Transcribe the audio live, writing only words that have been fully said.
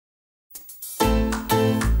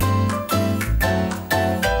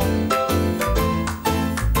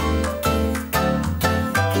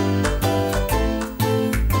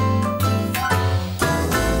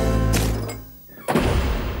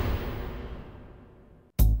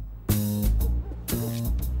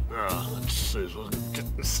glasses are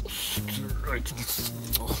getting so straight.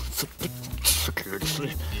 It's a bit tricky,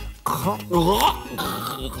 actually.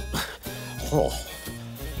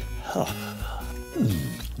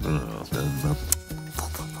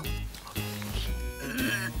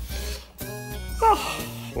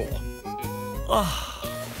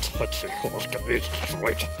 Let's see, let's get these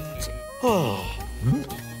straight.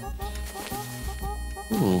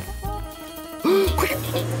 Quick!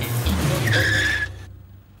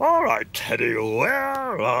 All right, Teddy,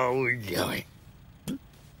 where are we going?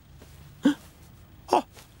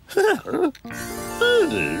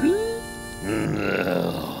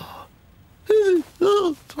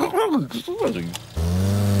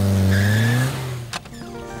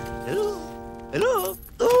 Hello?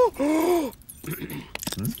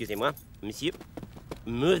 Excusez-moi, monsieur.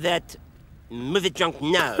 Move it junk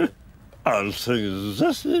now. I think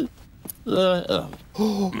that's it.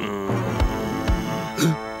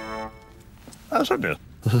 That's a bit.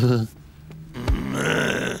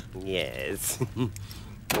 Yes.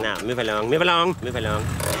 Now, move along.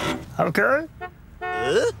 Okay.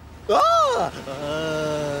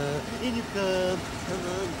 In you come. Come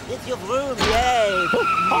on. It's your room, yay!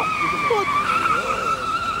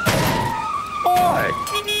 Oi!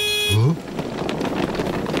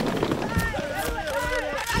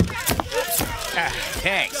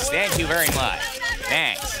 Thanks. Thank you very much.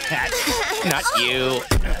 Thanks. Not you.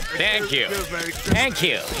 Thank you. Thank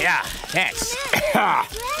you. Yeah, thanks.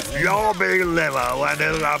 You'll be liver when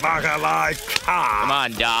in the back of my car. Come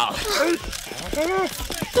on, doll.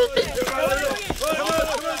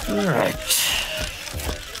 Right.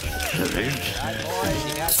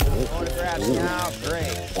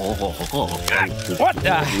 What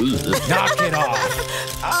the? Knock it off.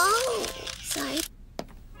 Oh, sorry.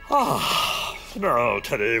 Now,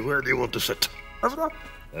 Teddy, where do you want to sit? Over there?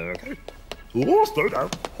 Okay. Oh, slow down.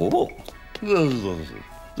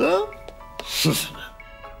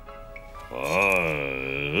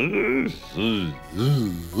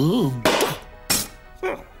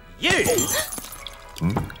 You!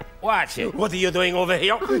 Watch it. What are you doing over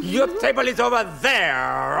here? Your table is over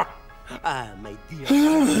there. Ah, my dear.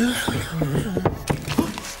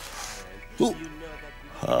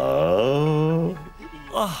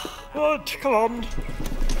 Come on.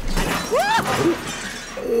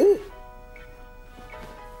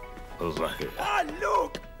 Ah,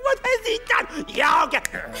 look! What has he done? Yeah, okay.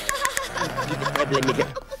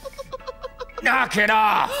 Knock it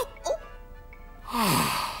off.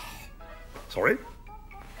 Sorry?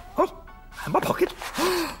 What? In my pocket?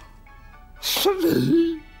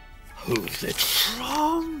 Sorry? Who's it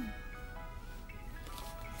from?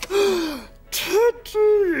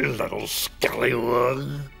 Teddy, little scallywag.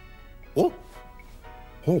 Oh?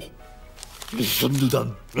 Oh. Listen to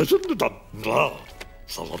them. Ah,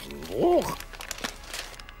 it's a little walk.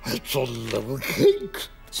 It's a little cake.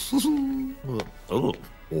 Oh.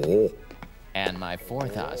 And my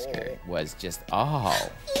fourth Oscar was just all.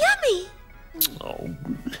 Yummy! Oh.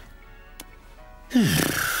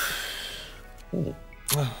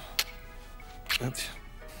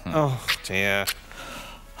 Oh, dear.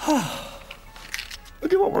 Do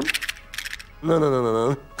you want one?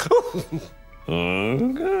 No.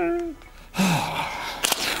 Okay.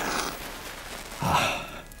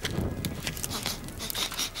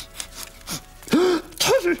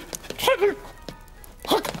 Teddy!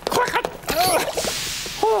 Quick!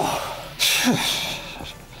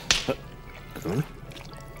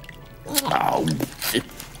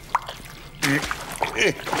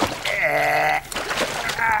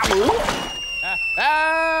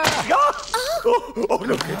 Oh,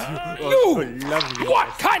 look at you. You! Lovely. What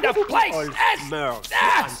kind of place Oh, is Merle, this?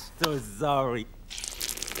 I'm so sorry.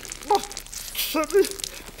 Teddy,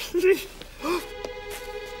 please.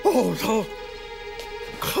 Oh, no.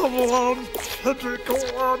 Come on, Teddy, come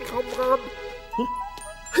on.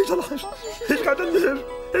 He's alive. He's going to live.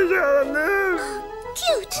 He's going to live.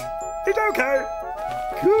 Cute! He's okay.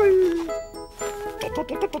 Cooey.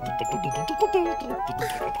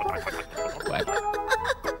 What?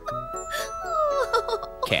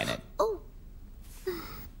 Cannon. Oh.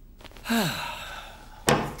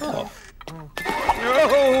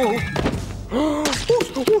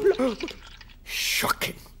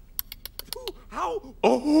 Shocking. How?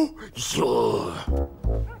 Oh, sure.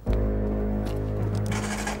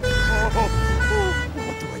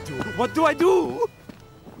 What do I do?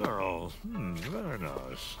 Oh, very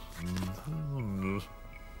nice.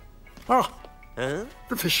 Huh?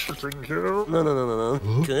 The fish, thank you. No.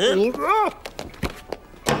 Good.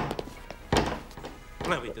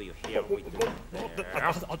 Now we do you here, we do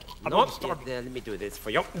there. No, let me do this for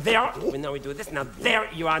you. There, now we do this. Now there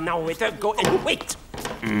you are. Now waiter, go and wait.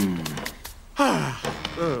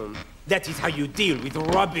 That is how you deal with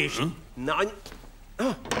rubbish. Now,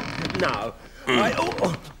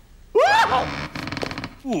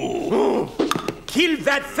 kill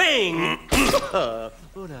that thing.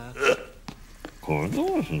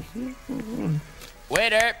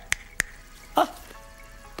 Waiter.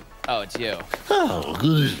 Oh, it's you.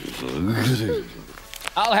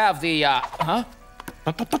 I'll have the, huh?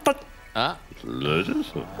 Huh?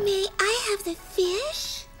 May I have the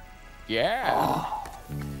fish? Yeah.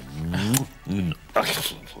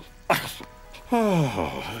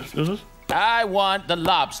 I want the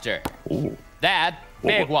lobster. That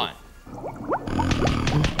big one.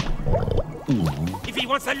 If he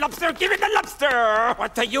wants the lobster, give him the lobster.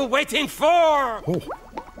 What are you waiting for?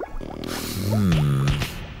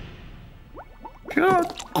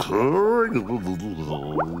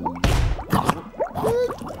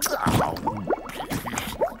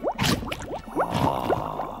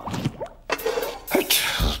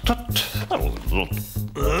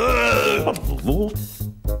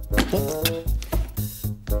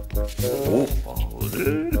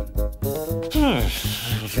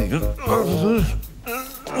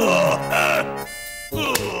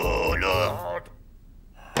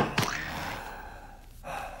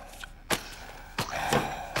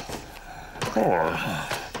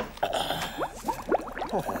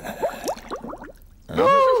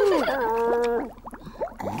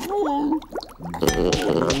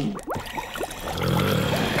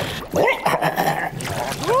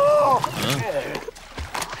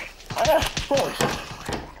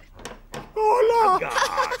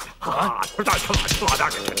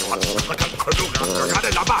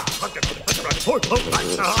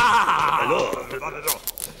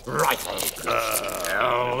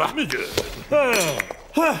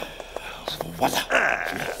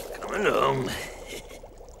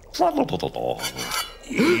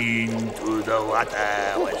 Into the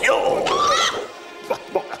water with you.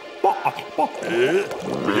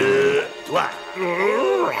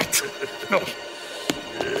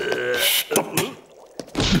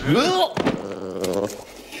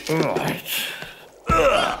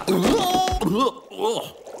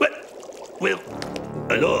 Well,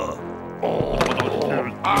 hello. No.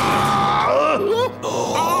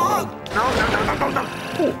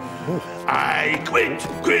 I quit.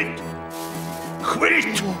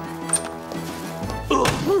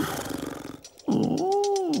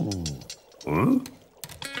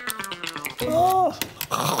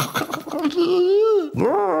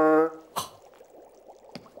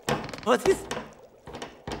 What is?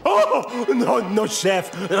 Oh, no, chef.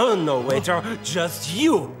 Oh, no, waiter. Just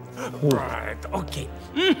you. Right, okay.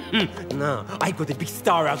 Now, I got a big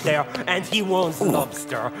star out there, and he wants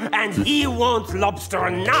lobster. And he wants lobster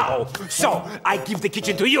now. So, I give the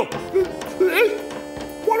kitchen to you.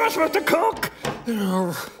 What am I supposed to cook?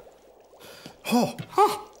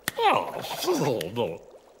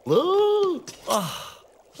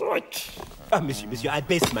 Monsieur, I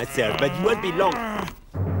based myself, but you won't be long.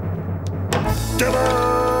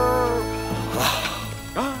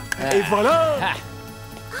 Et voilà!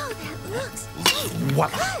 Oh, that looks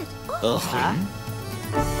What? good.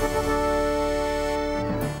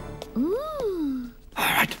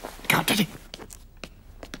 All right, count it.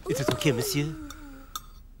 Is it okay, monsieur?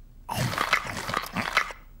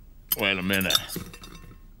 Wait a minute.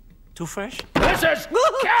 Too fresh? This is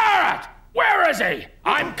Carrot! Where is he?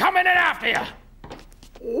 I'm coming in after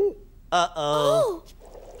you. Oh,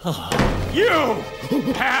 You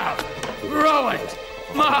have ruined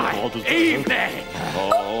my evening.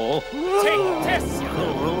 Take this.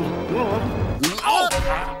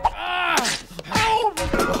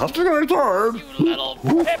 That's a good time. Little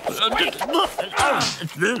pipsqueak.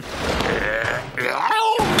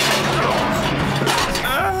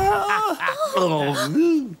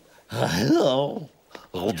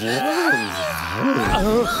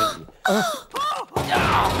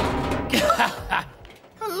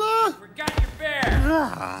 Forgot your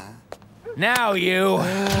bear. Now you.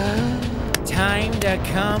 Time to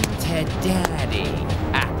come to Daddy.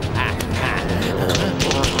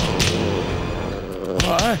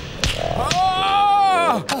 What?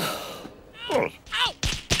 Oh!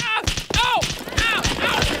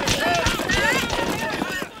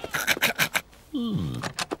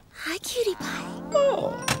 hi, cutie pie.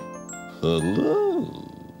 Oh, hello.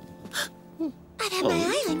 I've had my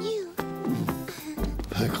eye on you.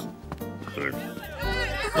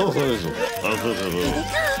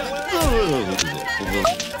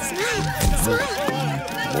 Smile, smile.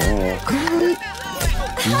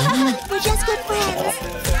 We're just good friends.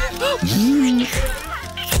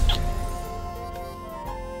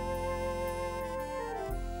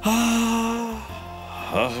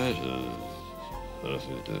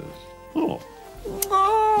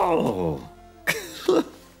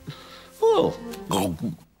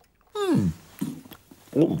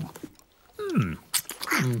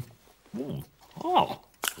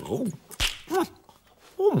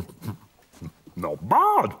 Not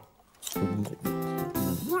bad.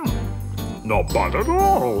 Not bad at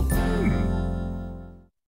all.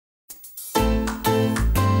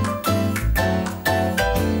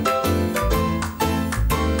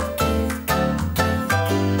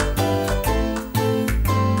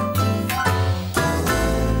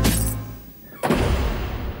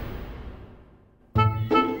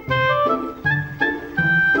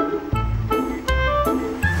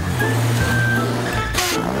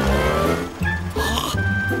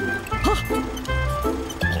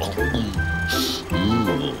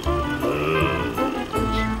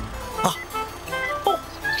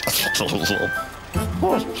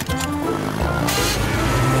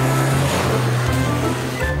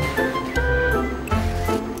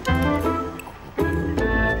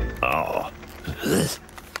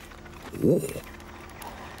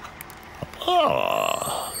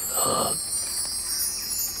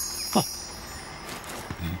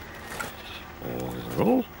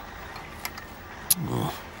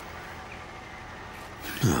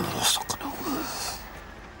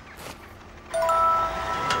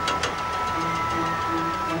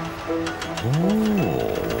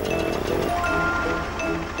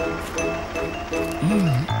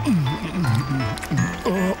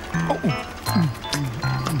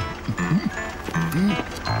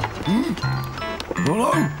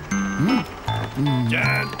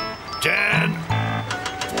 Jan!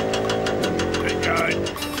 Hey, guy.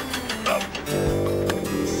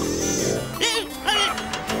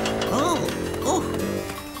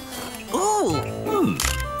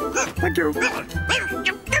 Thank you.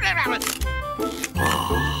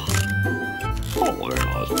 Oh, very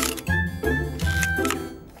nice.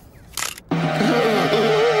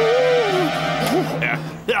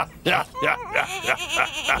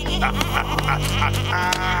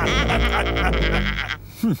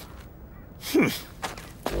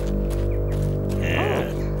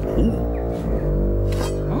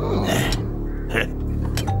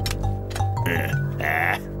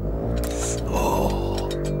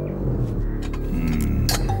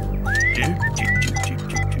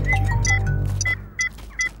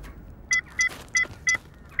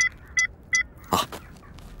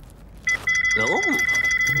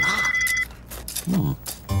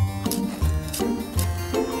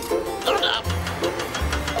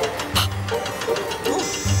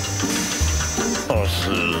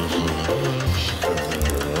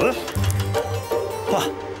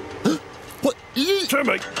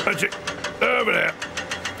 Timmy, magic, over there.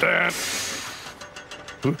 Dan.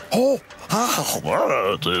 Oh,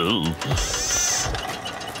 well, dude.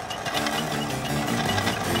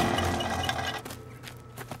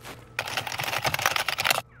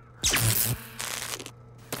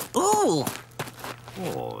 Ooh.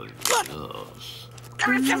 Oh, yes.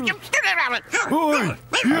 Oi,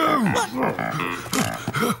 you!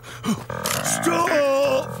 Stop!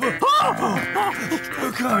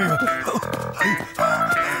 Okay.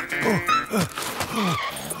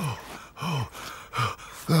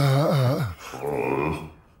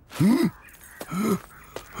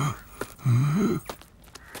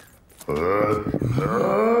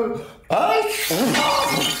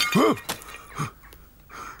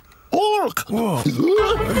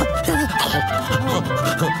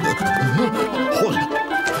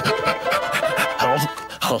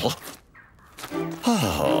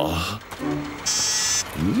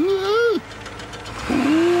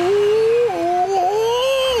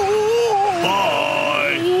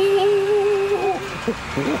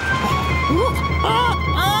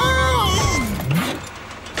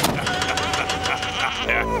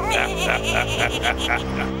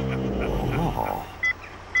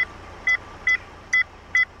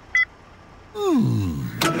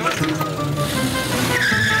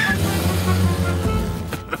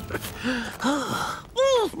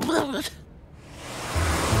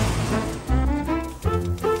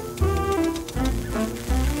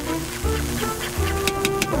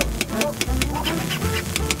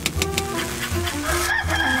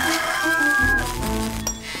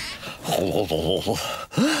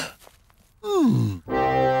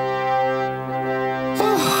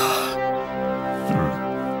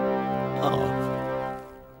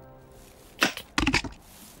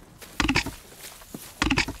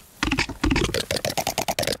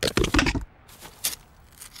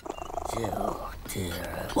 Oh,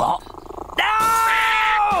 dear. What?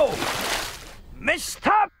 No!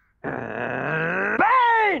 Mr.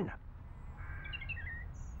 Bean!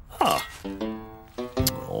 Huh.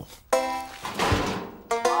 Oh.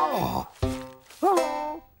 Oh.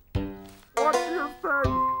 Hello. What do you think?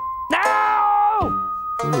 No!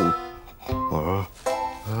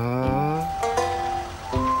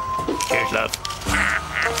 Cheers, love.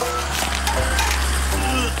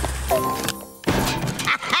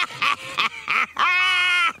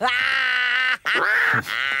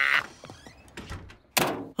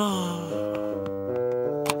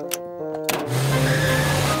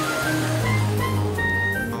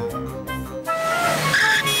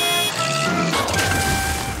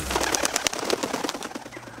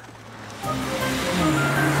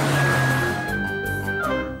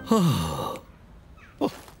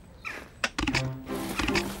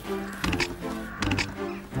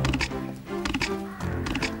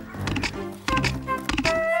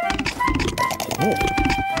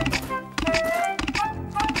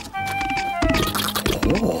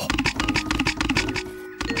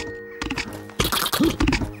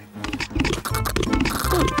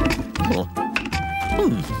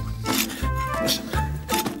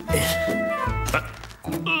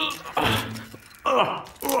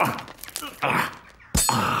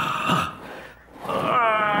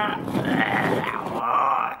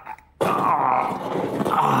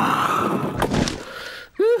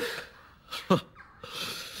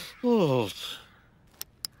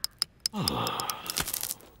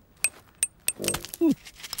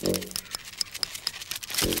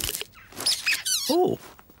 Oh.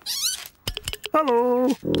 Hello.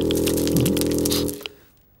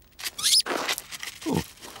 Oh.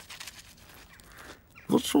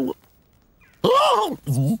 What's wrong? Oh!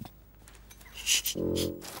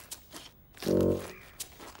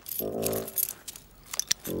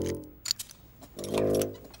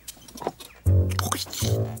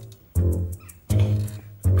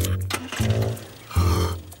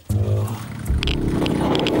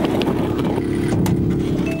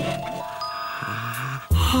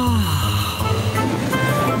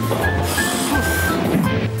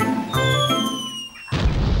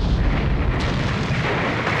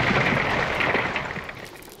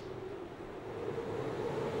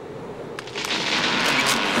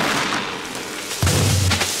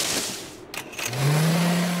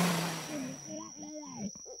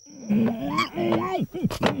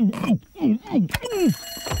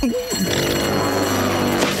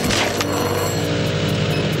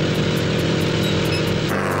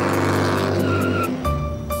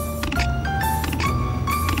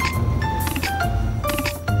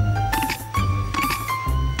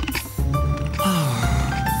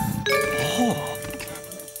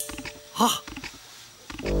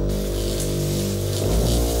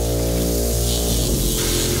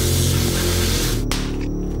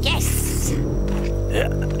 Yes!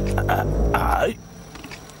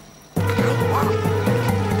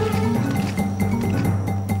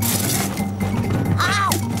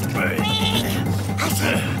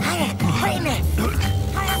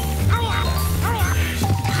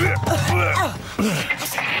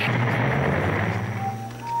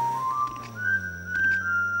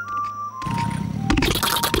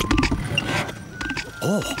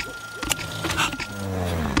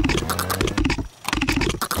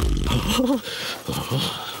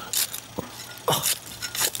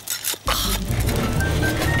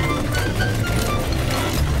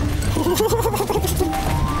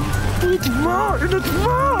 It's mine! It's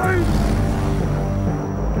mine!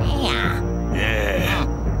 Yeah. Yeah.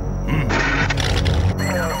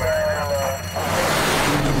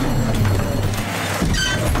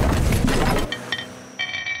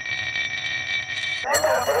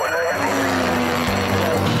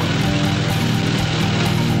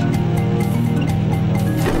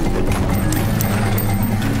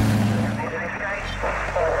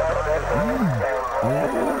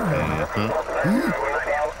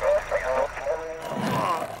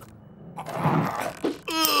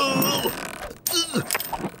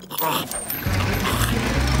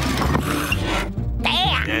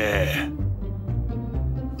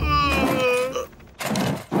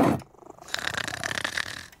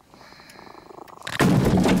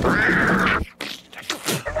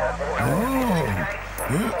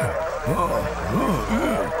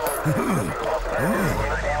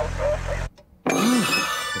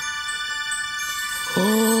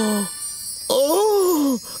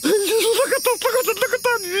 Oh! Look at that! Look at that! Look at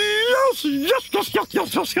that! Yes! Yes! Yes! Yes!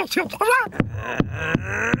 Yes! Yes! Yes! Yes!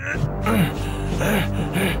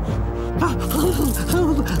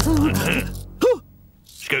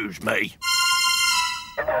 Excuse me.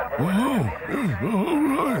 All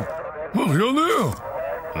right. Well, you're there.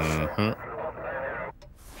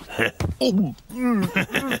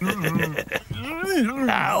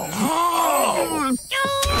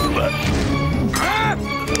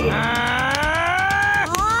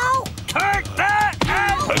 Take that!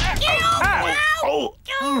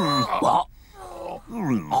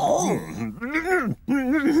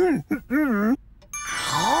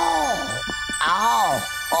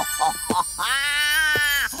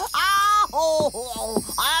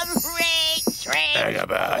 I'm rich. Hang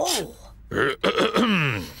about.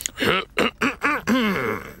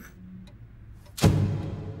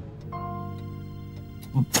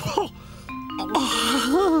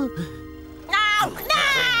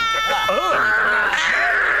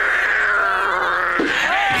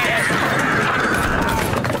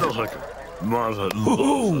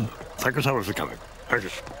 Thank you so much for coming. Thank you.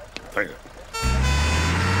 Thank you.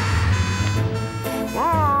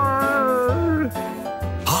 Bye.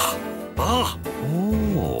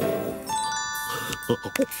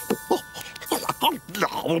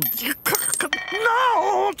 No. No.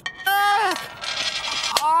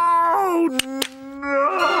 Oh, no.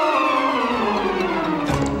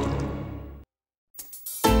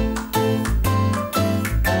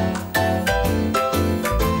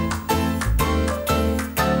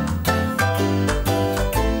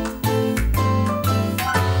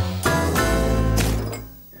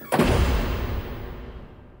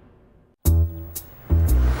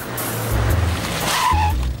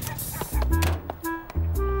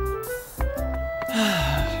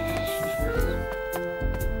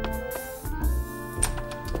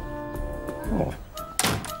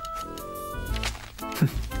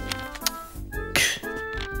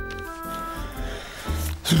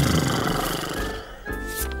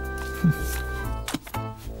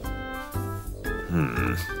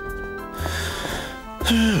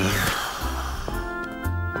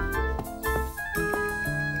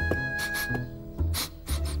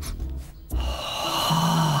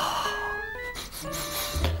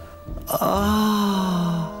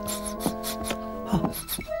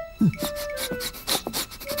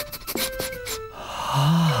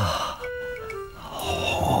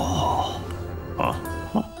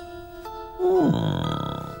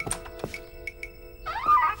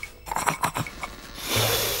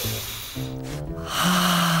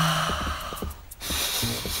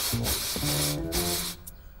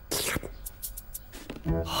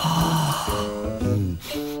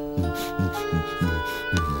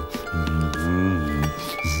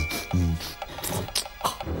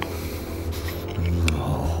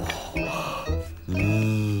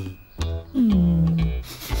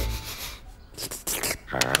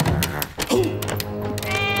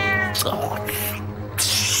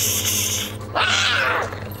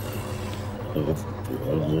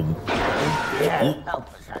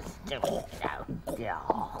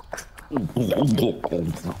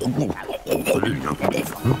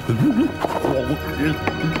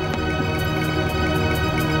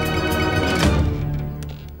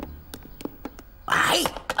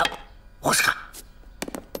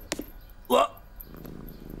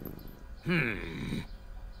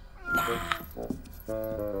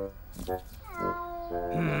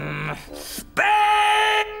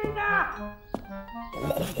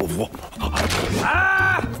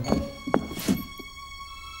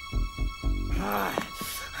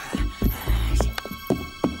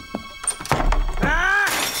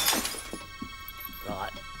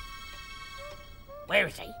 Where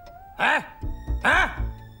is he? Huh? Huh?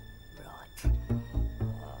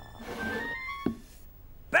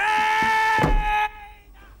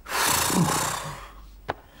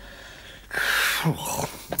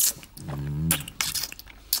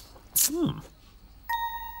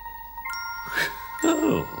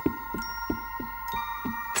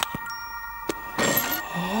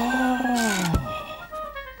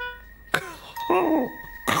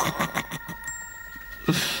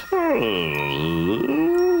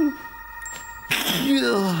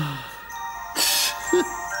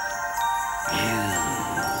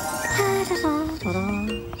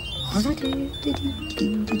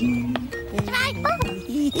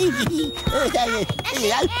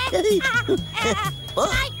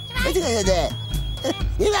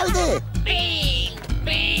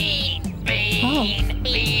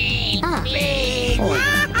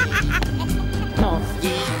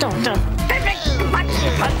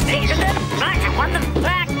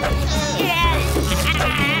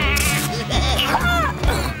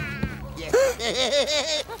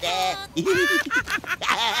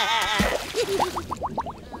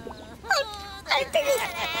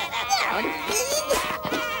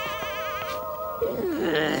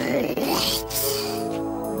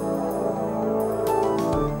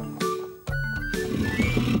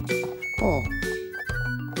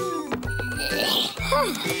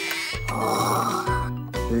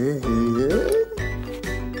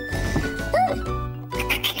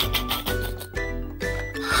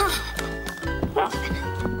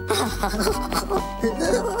 小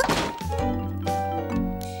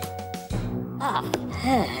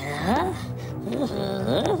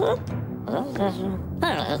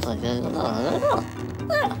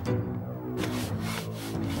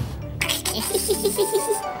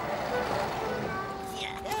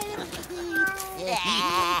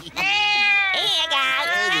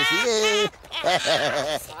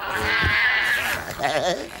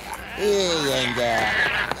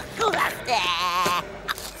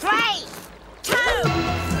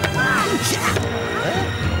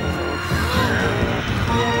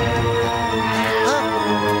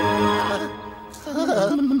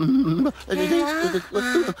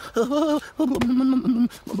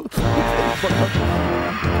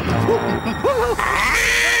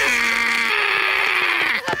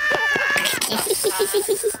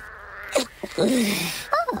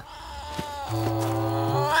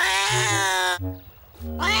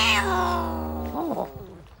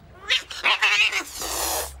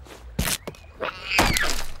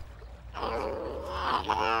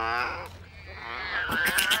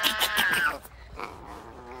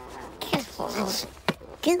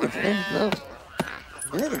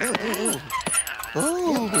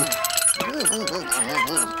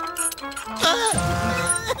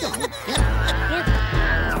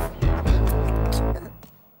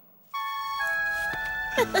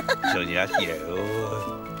家伙，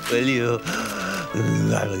回溜，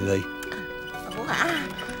来来来。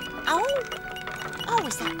 Oh,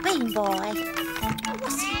 is that Bean Boy?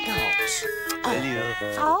 What's he got?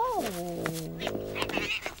 Oh.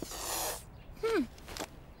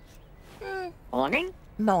 Morning.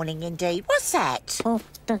 Morning indeed. What's that? Oh,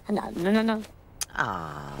 no.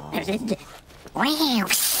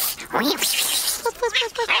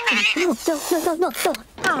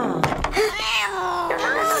 Oh.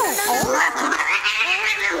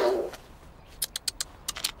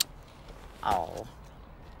 Oh.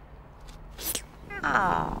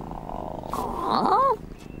 Oh.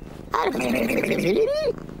 Okay.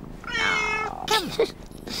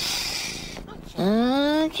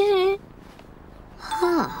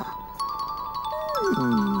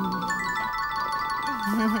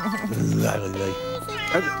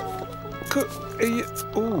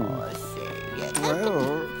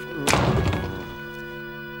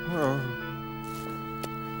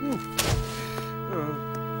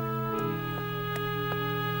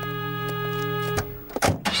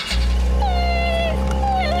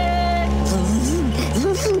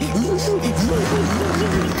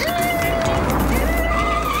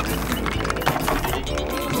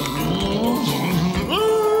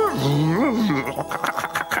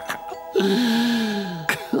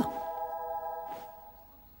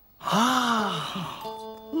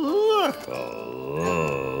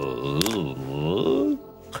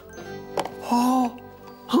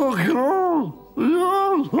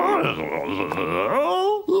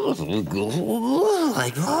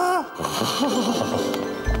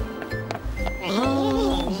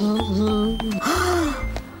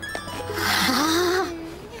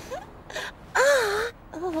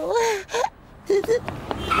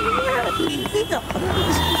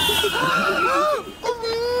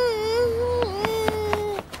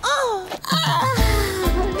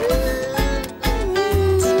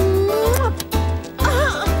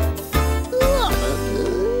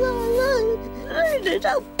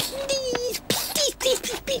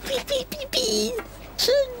 Please,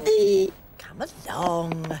 Cindy, come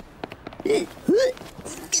along.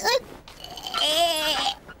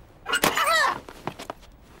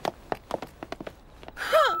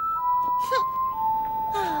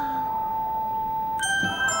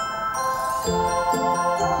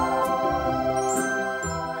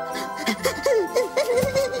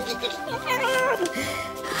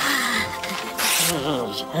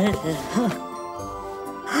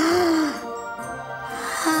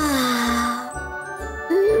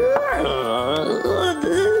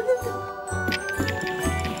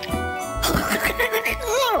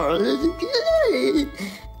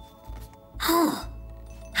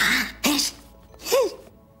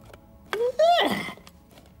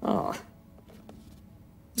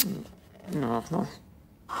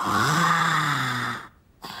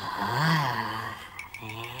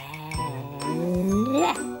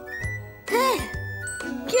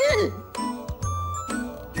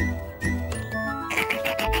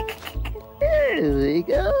 There we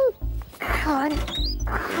go. Come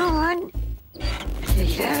on.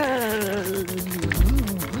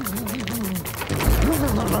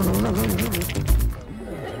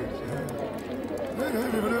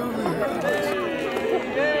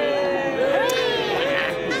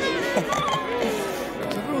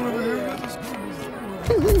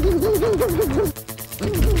 It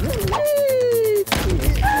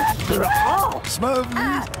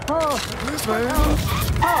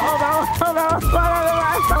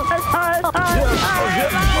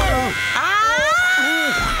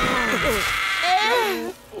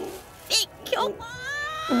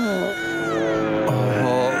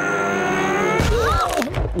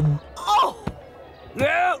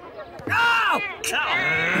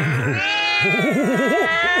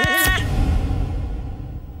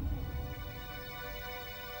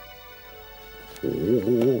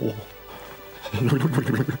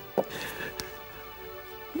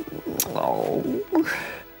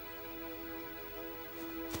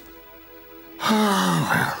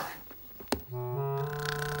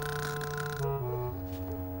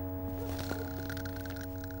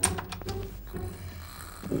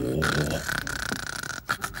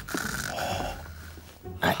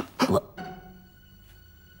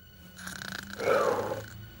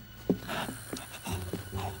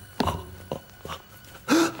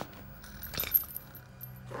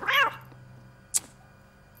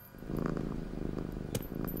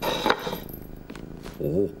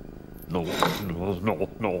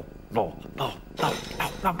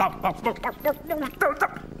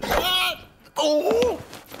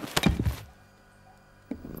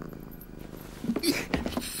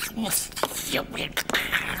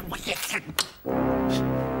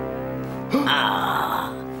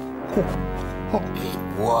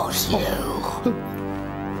was you.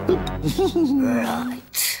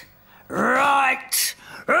 Right.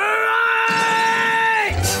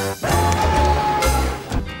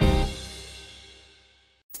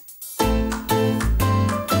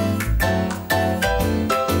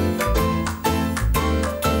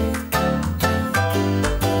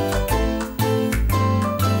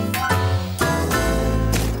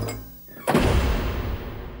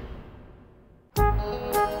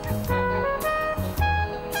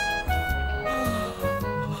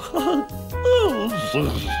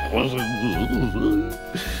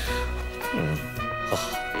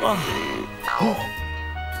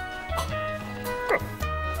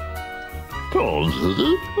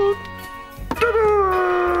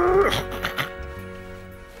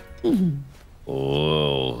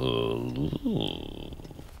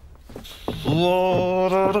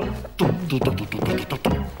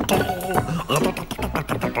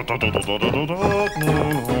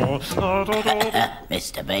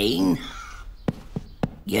 Mr. Bean,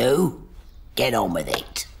 you get on with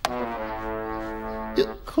it.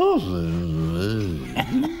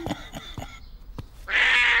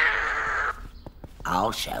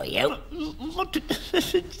 I'll show you.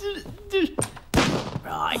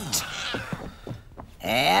 Right.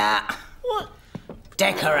 Here.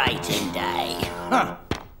 Decorating day.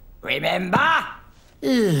 Remember?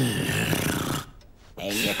 Then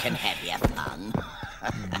you can have your fun.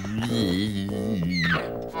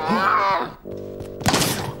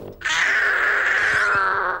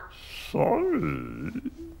 Sorry.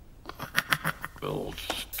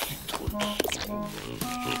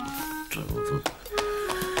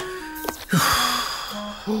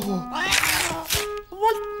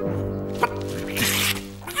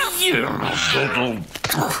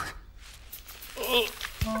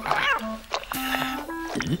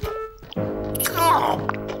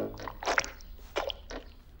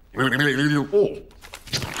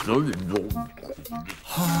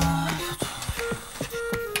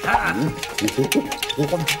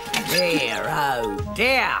 Dear, oh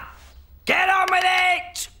dear. Get on with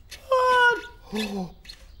it!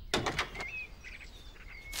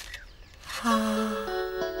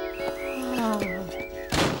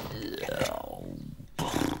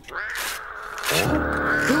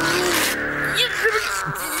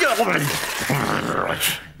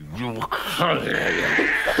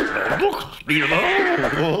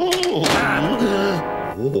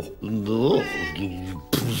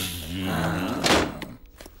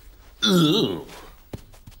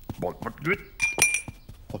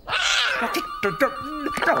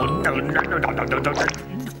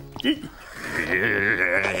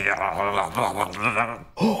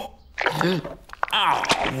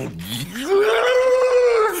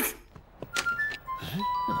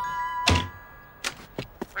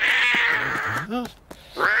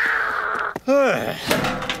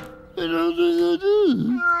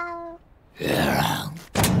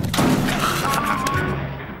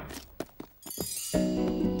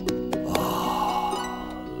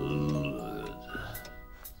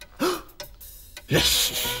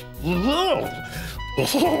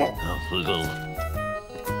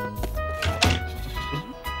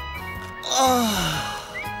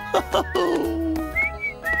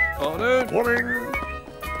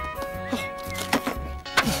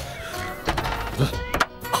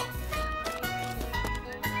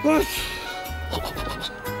 Oh,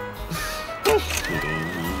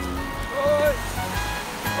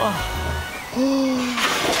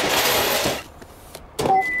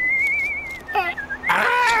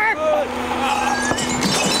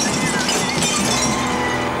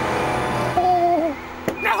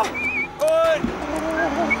 no.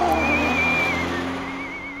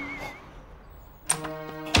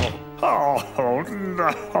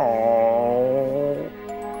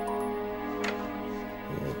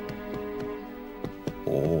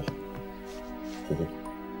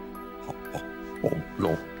 Oh,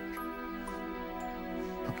 no.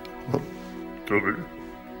 Tommy,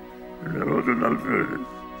 never did I say.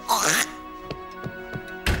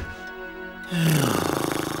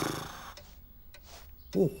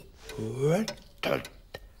 Oh, what?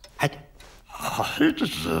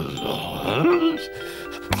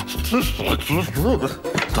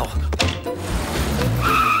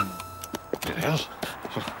 Yes.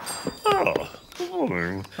 Oh, good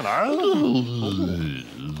morning. Hello.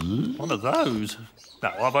 One of those.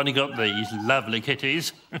 Now, I've only got these lovely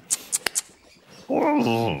kitties.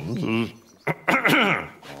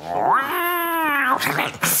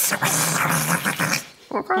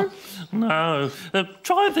 No,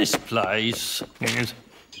 try this place. Yes.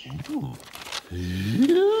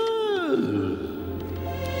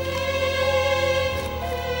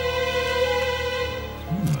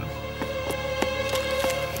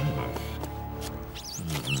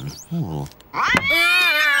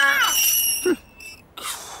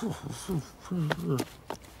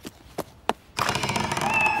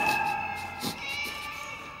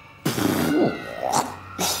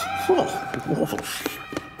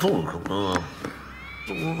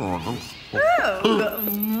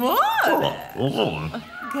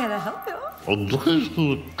 Can I help you? Well, look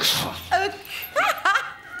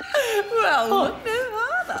no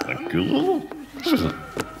further. Thank you.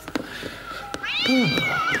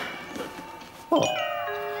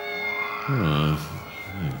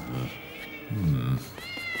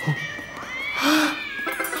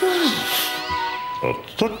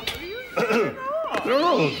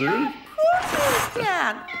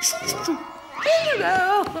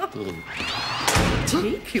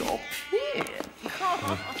 Take your pick.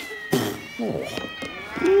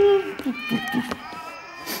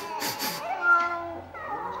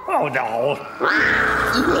 Oh, no.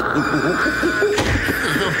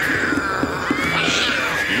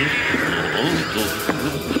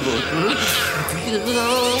 No.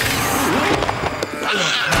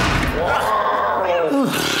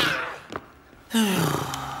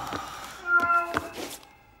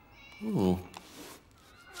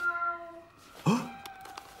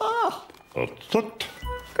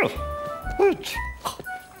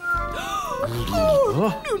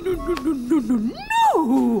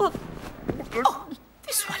 Oh,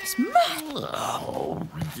 this one is mad.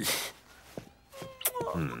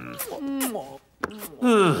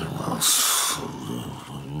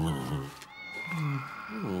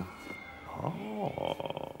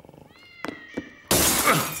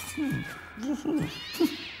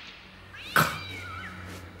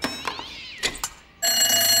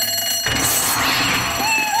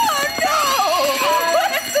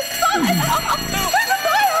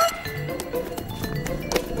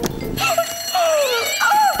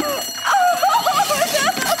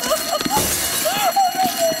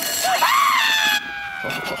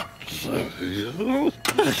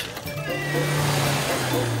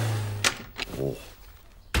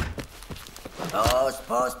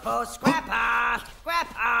 Post, Scrapper!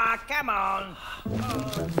 Scrapper, come on!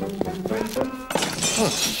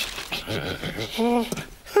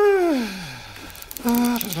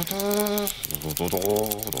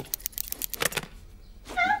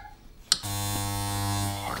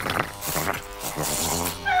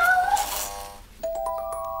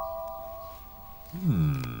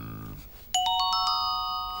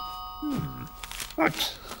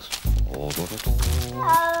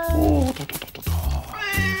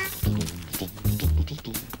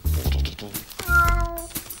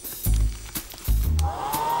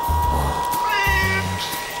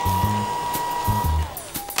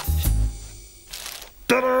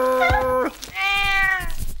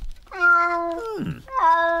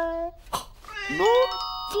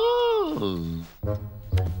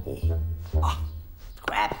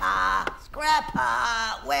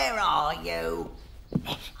 Scrapper, where are you?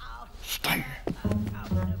 Stay.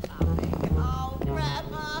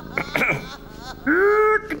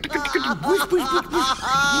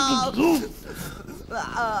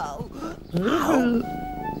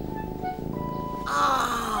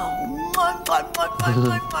 Oh,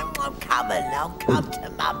 come along, come to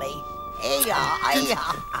Mummy. Here you are.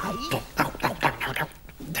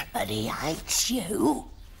 But he hates you.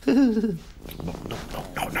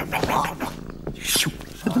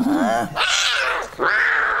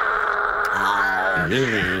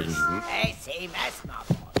 Yes, him, that's my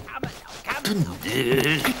boy. Come along.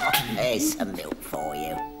 There's some milk for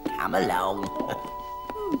you. Come along.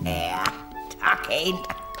 Here, tuck in.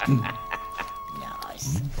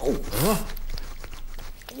 Nice. Oh,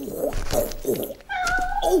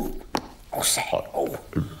 what's that?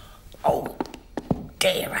 Oh,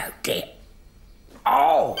 dear, oh dear.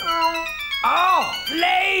 Oh,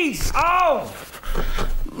 please! Oh!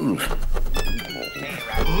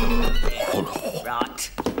 Right,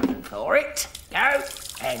 for it. Go,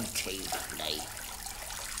 empty, please.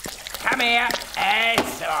 Come here.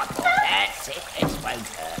 That's it. This won't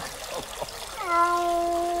hurt.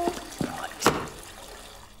 Right.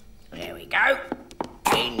 There we go.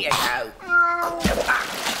 In you go.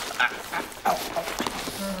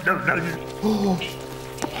 No.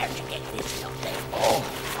 How'd you get this up there?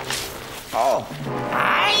 Oh.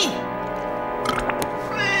 Hey!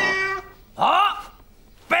 What?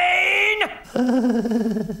 Bean!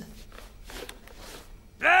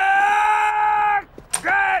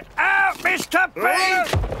 Get out, Mr. Bean!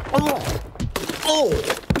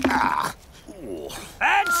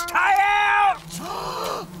 And stay out!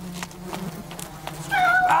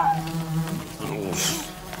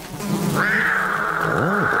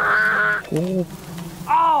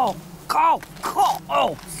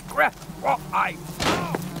 Oh, scrap, what I...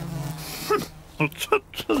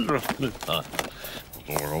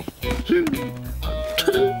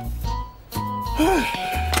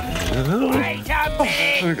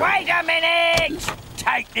 Wait a minute!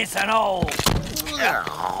 Take this and all.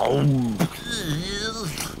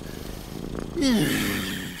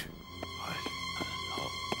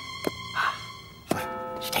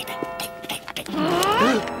 Stay there.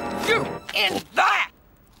 You in that!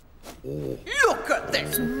 Look at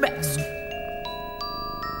this mess!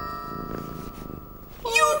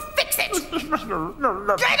 You fix it!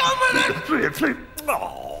 Get on with it!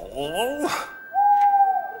 Oh.